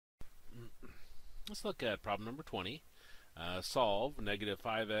Let's look at problem number 20. Solve negative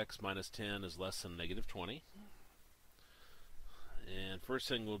 5x minus 10 is less than negative 20. And first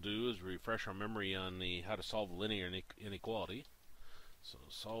thing we'll do is refresh our memory on how to solve a linear inequality. So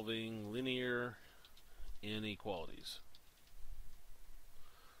solving linear inequalities.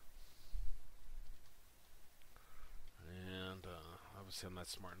 And obviously I'm not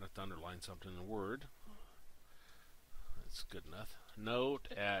smart enough to underline something in Word. That's good enough. Note,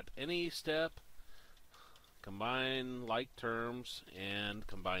 at any step, combine like terms and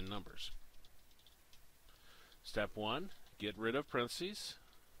combine numbers. Step 1, get rid of parentheses.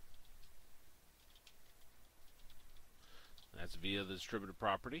 That's via the distributive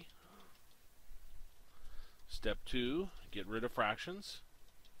property. Step 2, get rid of fractions.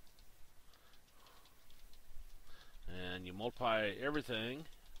 And you multiply everything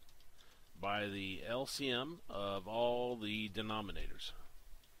by the LCM of all the denominators.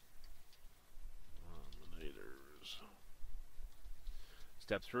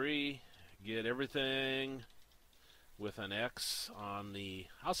 Step 3, get everything with an X on the,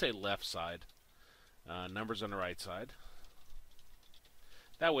 I'll say left side, numbers on the right side.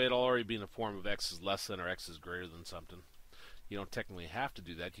 That way it'll already be in the form of X is less than or X is greater than something. You don't technically have to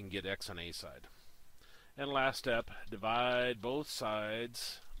do that. You can get X on A side. And last step, divide both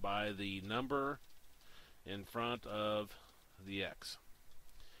sides by the number in front of the X.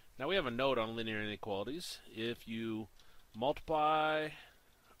 Now we have a note on linear inequalities. If you multiply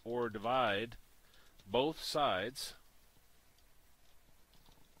or divide both sides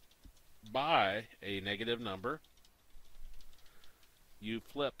by a negative number, you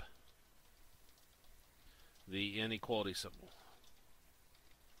flip the inequality symbol.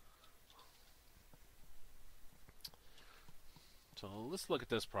 So let's look at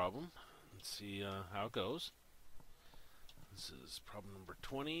this problem and see how it goes. This is problem number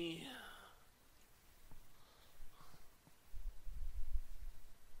 20.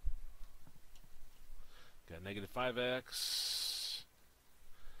 Got negative 5x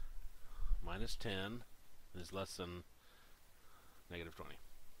minus 10 is less than negative 20.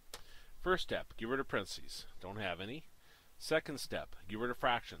 First step, get rid of parentheses. Don't have any. Second step, get rid of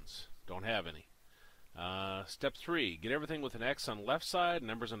fractions. Don't have any. Step 3, get everything with an X on the left side,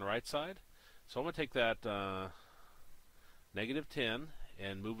 numbers on the right side. So I'm going to take that negative 10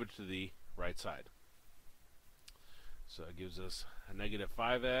 and move it to the right side. So it gives us a negative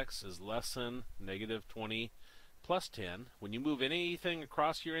 5x is less than negative 20 plus 10. When you move anything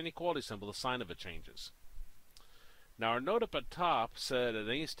across your inequality symbol, the sign of it changes. Now our note up at top said at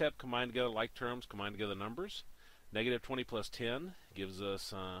any step combine together like terms, combine together numbers. Negative 20 plus 10 gives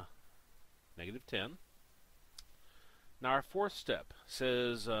us negative 10. Now our fourth step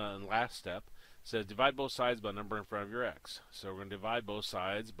says, and last step, says divide both sides by a number in front of your X. So we're going to divide both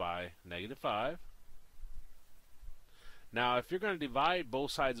sides by negative 5. Now if you're going to divide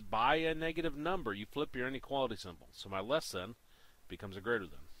both sides by a negative number, you flip your inequality symbol. So my less than becomes a greater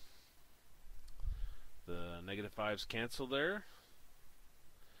than. The negative 5's cancel there.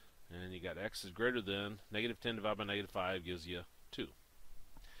 And you got X is greater than negative 10 divided by negative 5 gives you 2.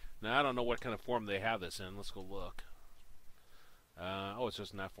 Now I don't know what kind of form they have this in. Let's go look. Oh, it's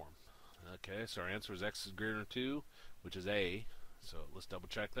just in that form. Okay, so our answer is X is greater than 2, which is A. So let's double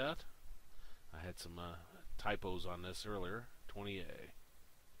check that. I had some typos on this earlier. 20A.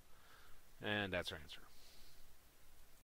 And that's our answer.